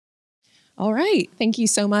All right. Thank you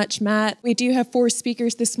so much, Matt. We do have 4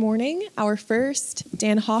 speakers this morning. Our first,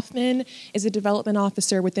 Dan Hoffman, is a development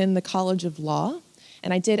officer within the College of Law.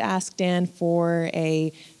 And I did ask Dan for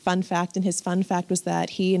a fun fact, and his fun fact was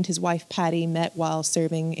that he and his wife, Patty, met while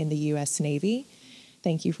serving in the U.S. Navy.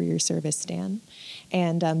 Thank you for your service, Dan.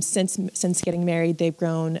 And since getting married, they've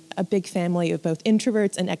grown a big family of both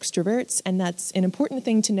introverts and extroverts, and that's an important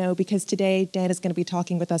thing to know because today Dan is going to be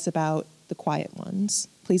talking with us about the quiet ones.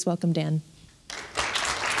 Please welcome Dan.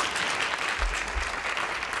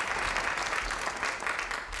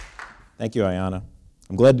 Thank you, Ayanna.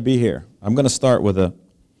 I'm glad to be here. I'm going to start with I'm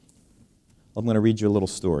going to read you a little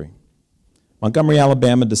story. Montgomery,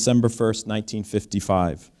 Alabama, December 1st,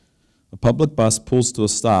 1955. A public bus pulls to a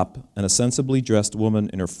stop, and a sensibly dressed woman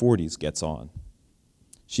in her 40s gets on.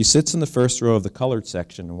 She sits in the first row of the colored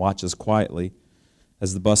section and watches quietly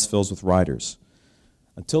as the bus fills with riders,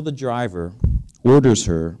 until the driver orders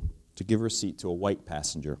her to give her seat to a white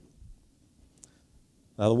passenger.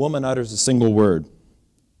 Now, the woman utters a single word.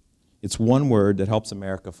 It's one word that helps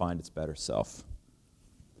America find its better self.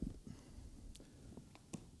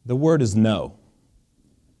 The word is no.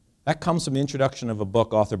 That comes from the introduction of a book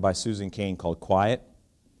authored by Susan Cain called Quiet.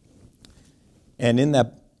 And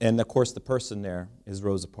of course, the person there is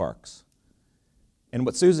Rosa Parks. And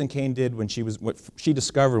what Susan Cain did what she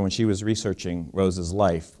discovered when she was researching Rosa's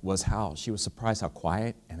life was how she was surprised how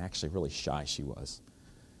quiet and actually really shy she was.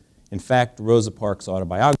 In fact, Rosa Parks'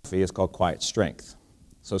 autobiography is called Quiet Strength.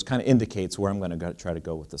 So it kind of indicates where I'm going to try to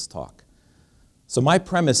go with this talk. So my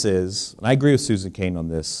premise is, and I agree with Susan Cain on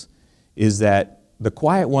this, is that the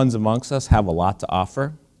quiet ones amongst us have a lot to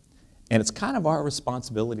offer, and it's kind of our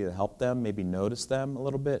responsibility to help them, maybe notice them a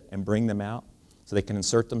little bit and bring them out so they can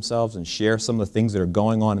insert themselves and share some of the things that are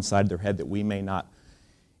going on inside their head that we may not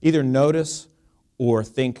either notice or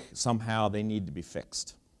think somehow they need to be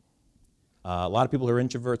fixed. A lot of people who are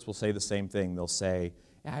introverts will say the same thing. They'll say,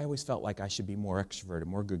 yeah, I always felt like I should be more extroverted,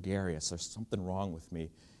 more gregarious. There's something wrong with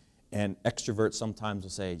me. And extroverts sometimes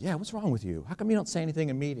will say, yeah, what's wrong with you? How come you don't say anything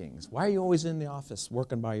in meetings? Why are you always in the office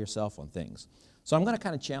working by yourself on things? So I'm going to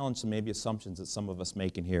kind of challenge some maybe assumptions that some of us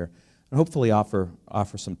make in here and hopefully offer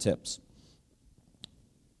some tips.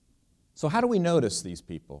 So how do we notice these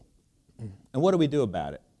people? And what do we do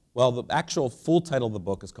about it? Well, the actual full title of the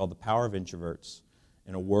book is called The Power of Introverts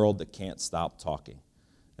in a World That Can't Stop Talking.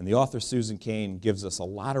 And the author, Susan Cain, gives us a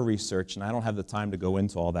lot of research, and I don't have the time to go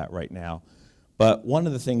into all that right now. But one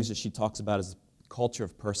of the things that she talks about is the culture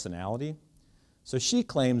of personality. So she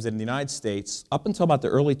claims that in the United States, up until about the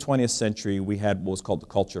early 20th century, we had what was called the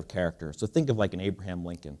culture of character. So think of like an Abraham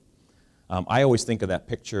Lincoln. I always think of that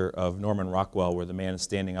picture of Norman Rockwell where the man is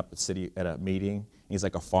standing up at a meeting. And he's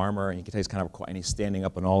like a farmer, and you can tell he's kind of quiet, and he's standing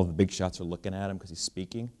up, and all of the big shots are looking at him because he's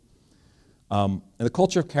speaking. And the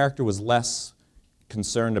culture of character was less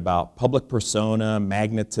concerned about public persona,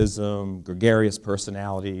 magnetism, gregarious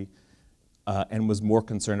personality, and was more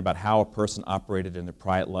concerned about how a person operated in their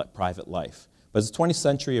private life. But as the 20th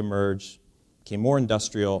century emerged, became more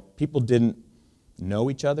industrial, people didn't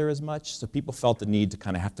know each other as much, so people felt the need to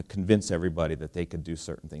kind of have to convince everybody that they could do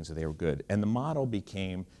certain things, that they were good. And the model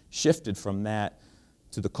shifted from that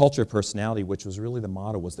to the culture of personality, which was really the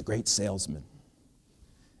model, was the great salesman.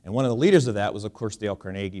 And one of the leaders of that was, of course, Dale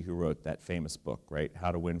Carnegie, who wrote that famous book, right,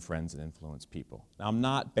 How to Win Friends and Influence People. Now, I'm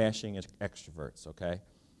not bashing extroverts, okay?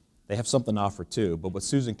 They have something to offer too, but what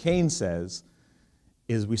Susan Cain says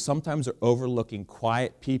is we sometimes are overlooking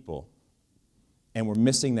quiet people and we're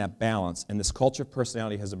missing that balance, and this culture of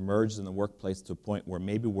personality has emerged in the workplace to a point where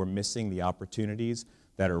maybe we're missing the opportunities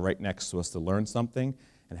that are right next to us to learn something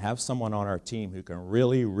and have someone on our team who can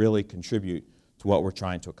really, really contribute to what we're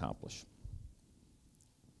trying to accomplish.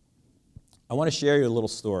 I want to share you a little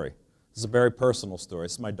story. This is a very personal story.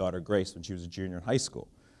 This is my daughter Grace when she was a junior in high school.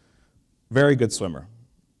 Very good swimmer.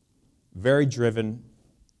 Very driven,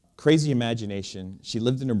 crazy imagination. She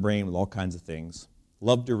lived in her brain with all kinds of things.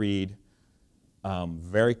 Loved to read,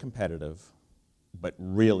 very competitive, but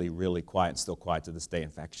really, really quiet, and still quiet to this day. In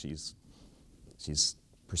fact, she's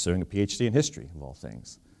pursuing a PhD in history, of all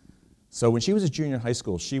things. So when she was a junior in high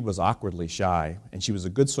school, she was awkwardly shy, and she was a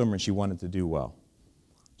good swimmer, and she wanted to do well.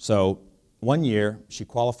 So one year, she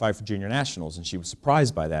qualified for junior nationals, and she was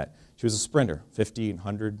surprised by that. She was a sprinter, 50 and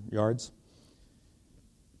 100 yards.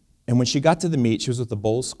 And when she got to the meet, she was with the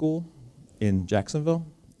Bowls School in Jacksonville,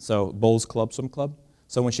 so Bowls Club, swim club.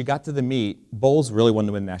 So when she got to the meet, Bowls really wanted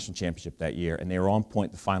to win the national championship that year, and they were on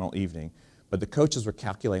point the final evening. But the coaches were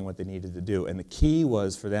calculating what they needed to do, and the key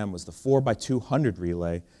was for them was the 4x200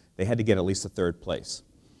 relay. They had to get at least a third place.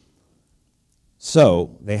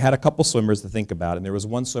 So they had a couple swimmers to think about, and there was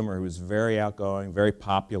one swimmer who was very outgoing, very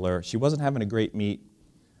popular. She wasn't having a great meet.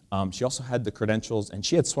 She also had the credentials, and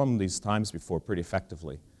she had swum these times before pretty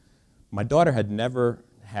effectively. My daughter had never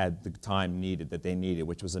had the time needed that they needed,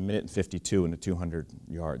 which was 1:52 in the 200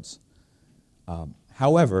 yards.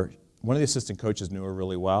 However, one of the assistant coaches knew her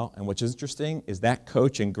really well, and what's interesting is that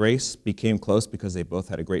coach and Grace became close because they both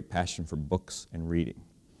had a great passion for books and reading.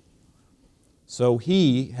 So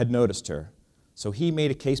he had noticed her. So he made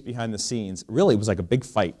a case behind the scenes. Really, it was like a big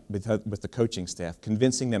fight with the coaching staff,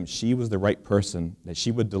 convincing them she was the right person, that she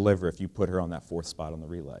would deliver if you put her on that 4th spot on the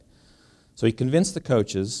relay. So he convinced the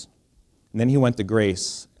coaches, and then he went to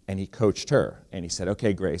Grace, and he coached her. And he said,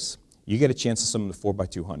 okay, Grace, you get a chance to swim the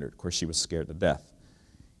 4x200. Of course, she was scared to death.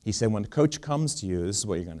 He said, when the coach comes to you, this is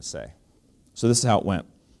what you're going to say. So this is how it went.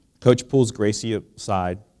 Coach pulls Gracie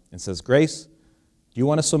aside and says, Grace, do you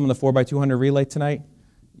want to swim in the 4x200 relay tonight?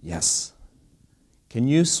 Yes. Can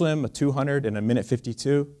you swim a 200 in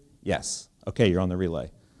 1:52? Yes. Okay, you're on the relay.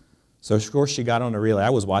 So of course she got on the relay.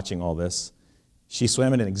 I was watching all this. She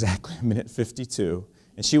swam it in exactly 1:52,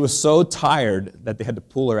 and she was so tired that they had to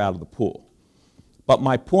pull her out of the pool. But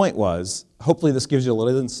my point was, hopefully this gives you a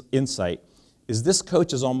little insight, is this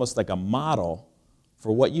coach is almost like a model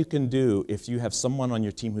for what you can do if you have someone on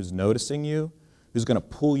your team who's noticing you, who's going to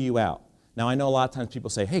pull you out. Now I know a lot of times people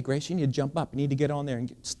say, hey Grace, you need to jump up, you need to get on there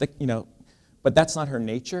and stick, but that's not her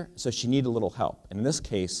nature, so she needed a little help. And in this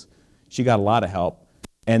case, she got a lot of help,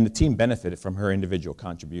 and the team benefited from her individual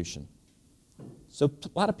contribution. So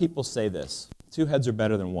a lot of people say this, 2 heads are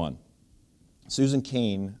better than 1. Susan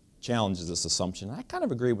Cain challenges this assumption. I kind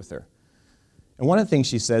of agree with her. And one of the things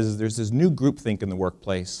she says is there's this new groupthink in the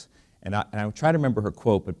workplace, and I try to remember her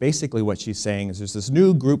quote, but basically what she's saying is there's this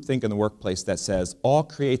new groupthink in the workplace that says all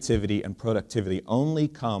creativity and productivity only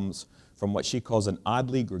comes from what she calls an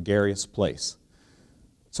oddly gregarious place.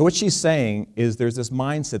 So what she's saying is there's this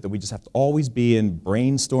mindset that we just have to always be in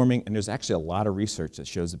brainstorming, and there's actually a lot of research that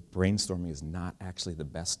shows that brainstorming is not actually the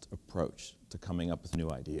best approach to coming up with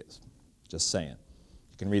new ideas. Just saying.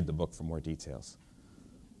 You can read the book for more details.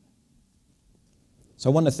 So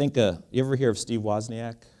I want to think, you ever hear of Steve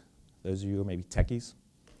Wozniak? Those of you who are maybe techies?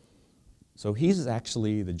 So he's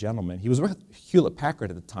actually the gentleman, he was with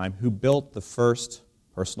Hewlett-Packard at the time, who built the first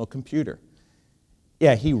personal computer.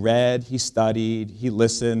 Yeah, he read, he studied, he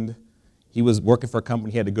listened, he was working for a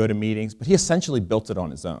company, he had to go to meetings, but he essentially built it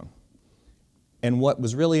on his own. And what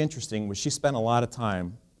was really interesting was she spent a lot of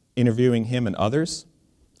time interviewing him and others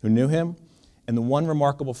who knew him, and the one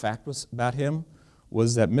remarkable fact about him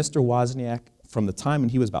was that Mr. Wozniak, from the time when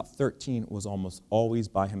he was about 13, was almost always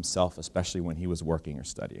by himself, especially when he was working or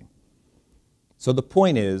studying. So the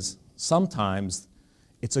point is, sometimes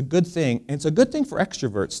it's a good thing, and it's a good thing for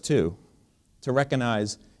extroverts too, to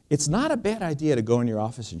recognize it's not a bad idea to go in your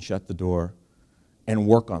office and shut the door and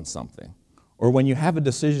work on something. Or when you have a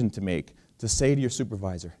decision to make, to say to your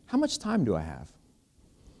supervisor, how much time do I have?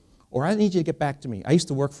 Or I need you to get back to me. I used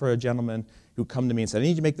to work for a gentleman who come to me and said, I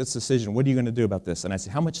need you to make this decision. What are you going to do about this? And I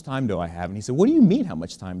said, how much time do I have? And he said, what do you mean, how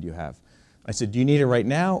much time do you have? I said, do you need it right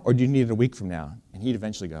now, or do you need it a week from now? And he'd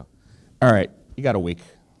eventually go, all right, you got a week.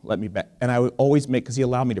 Let me back. And I would always make, because he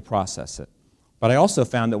allowed me to process it. But I also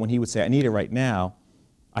found that when he would say, I need it right now,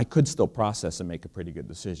 I could still process and make a pretty good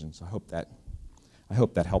decision. So I hope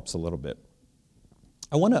that helps a little bit.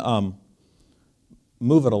 I want to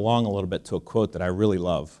move it along a little bit to a quote that I really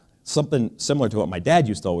love. Something similar to what my dad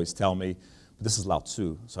used to always tell me, but this is Lao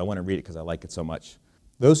Tzu, so I want to read it because I like it so much.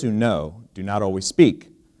 Those who know do not always speak,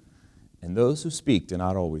 and those who speak do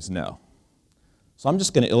not always know. So I'm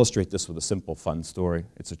just going to illustrate this with a simple, fun story.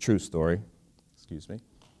 It's a true story. Excuse me.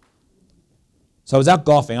 So I was out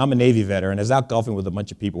golfing. I'm a Navy veteran. I was out golfing with a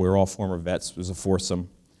bunch of people. We were all former vets. It was a foursome.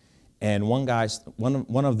 And one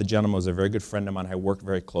of the gentlemen was a very good friend of mine I worked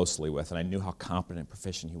very closely with, and I knew how competent and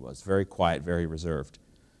proficient he was. Very quiet, very reserved.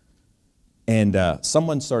 And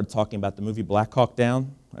someone started talking about the movie Black Hawk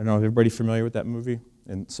Down. I don't know if everybody familiar with that movie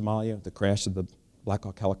in Somalia, the crash of the Black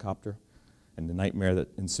Hawk helicopter and the nightmare that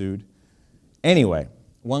ensued. Anyway,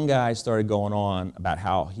 one guy started going on about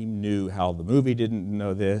how he knew how the movie didn't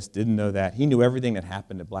know this, didn't know that. He knew everything that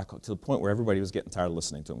happened at Black Hawk to the point where everybody was getting tired of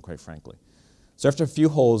listening to him, quite frankly. So after a few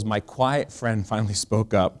holes, my quiet friend finally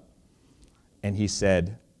spoke up, and he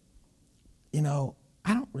said, you know,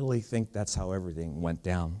 I don't really think that's how everything went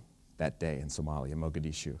down that day in Somalia,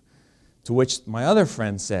 Mogadishu. To which my other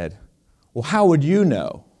friend said, well, how would you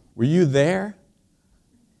know? Were you there?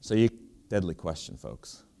 So deadly question,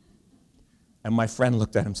 folks. And my friend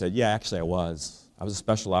looked at him and said, yeah, actually I was. I was a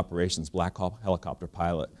special operations Black Hawk helicopter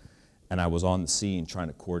pilot, and I was on the scene trying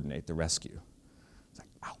to coordinate the rescue. It's like,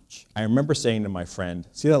 Ouch. I remember saying to my friend,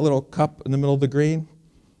 see that little cup in the middle of the green?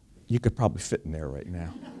 You could probably fit in there right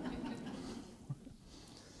now.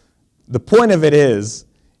 The point of it is,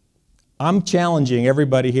 I'm challenging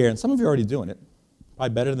everybody here, and some of you are already doing it,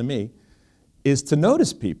 probably better than me, is to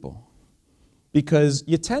notice people. Because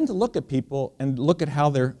you tend to look at people and look at how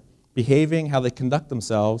they're behaving, how they conduct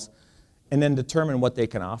themselves, and then determine what they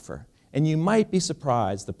can offer. And you might be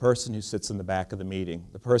surprised, the person who sits in the back of the meeting,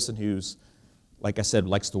 the person who's, like I said,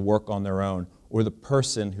 likes to work on their own, or the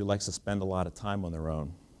person who likes to spend a lot of time on their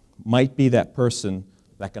own, might be that person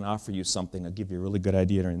that can offer you something that'll give you a really good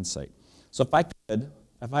idea or insight. So if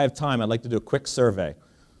I have time, I'd like to do a quick survey.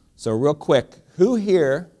 So real quick, who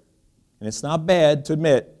here, and it's not bad to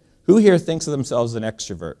admit, who here thinks of themselves as an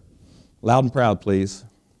extrovert? Loud and proud, please.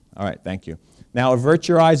 All right, thank you. Now avert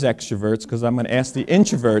your eyes, extroverts, because I'm going to ask the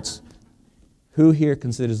introverts, who here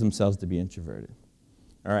considers themselves to be introverted?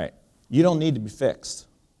 All right, you don't need to be fixed,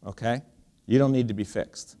 okay? You don't need to be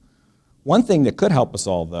fixed. One thing that could help us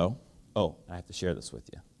all, though, oh, I have to share this with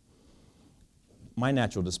you. My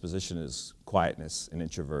natural disposition is quietness and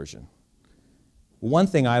introversion. One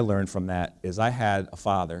thing I learned from that is I had a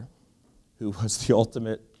father who was the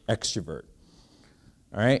ultimate extrovert,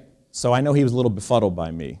 all right? So I know he was a little befuddled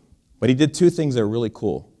by me, but he did two things that are really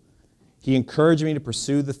cool. He encouraged me to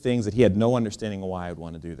pursue the things that he had no understanding of why I'd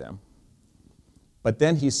want to do them. But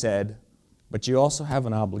then he said, but you also have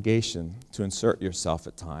an obligation to insert yourself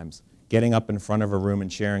at times, getting up in front of a room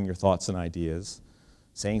and sharing your thoughts and ideas,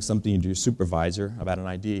 saying something to your supervisor about an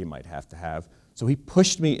idea you might have to have. So he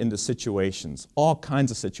pushed me into situations, all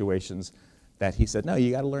kinds of situations, that he said, no,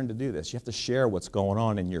 you got to learn to do this. You have to share what's going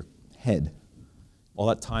on in your head. All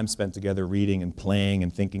that time spent together reading and playing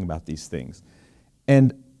and thinking about these things.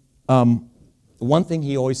 And one thing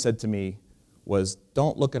he always said to me was,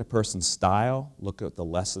 don't look at a person's style, look at the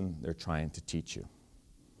lesson they're trying to teach you.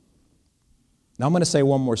 Now I'm going to say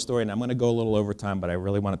one more story, and I'm going to go a little over time, but I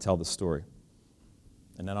really want to tell the story.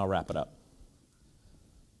 And then I'll wrap it up.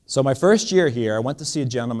 So my first year here, I went to see a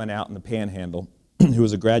gentleman out in the Panhandle who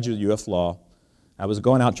was a graduate of UF Law. I was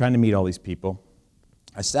going out trying to meet all these people.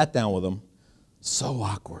 I sat down with him. So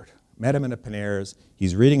awkward. Met him in a Panera's.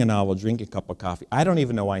 He's reading a novel, drinking a cup of coffee. I don't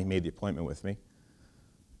even know why he made the appointment with me.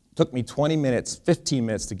 It took me 20 minutes, 15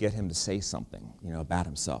 minutes to get him to say something, about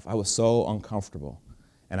himself. I was so uncomfortable.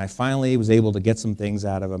 And I finally was able to get some things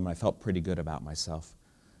out of him. I felt pretty good about myself.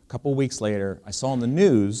 A couple weeks later, I saw on the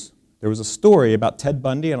news, there was a story about Ted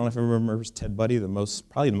Bundy. I don't know if everyone remembers Ted Bundy,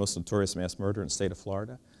 probably the most notorious mass murderer in the state of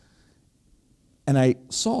Florida. And I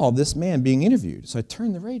saw this man being interviewed. So I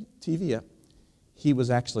turned the TV up. He was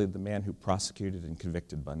actually the man who prosecuted and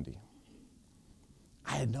convicted Bundy.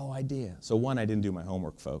 I had no idea. So one, I didn't do my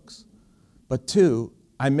homework, folks. But two,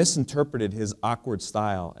 I misinterpreted his awkward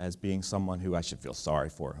style as being someone who I should feel sorry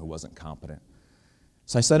for, who wasn't competent.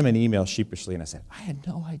 So I sent him an email sheepishly, and I said, I had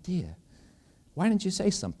no idea. Why didn't you say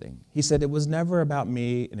something? He said, it was never about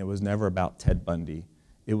me, and it was never about Ted Bundy.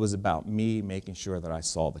 It was about me making sure that I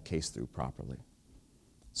saw the case through properly.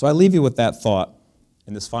 So I leave you with that thought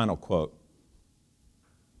in this final quote.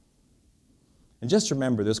 And just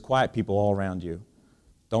remember, there's quiet people all around you.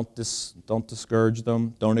 Don't discourage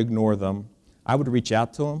them. Don't ignore them. I would reach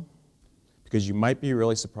out to them because you might be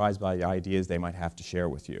really surprised by the ideas they might have to share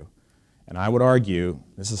with you. And I would argue,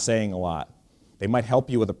 this is saying a lot, they might help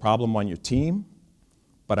you with a problem on your team,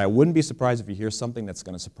 but I wouldn't be surprised if you hear something that's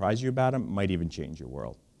going to surprise you about them, might even change your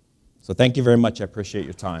world. So thank you very much. I appreciate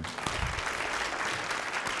your time.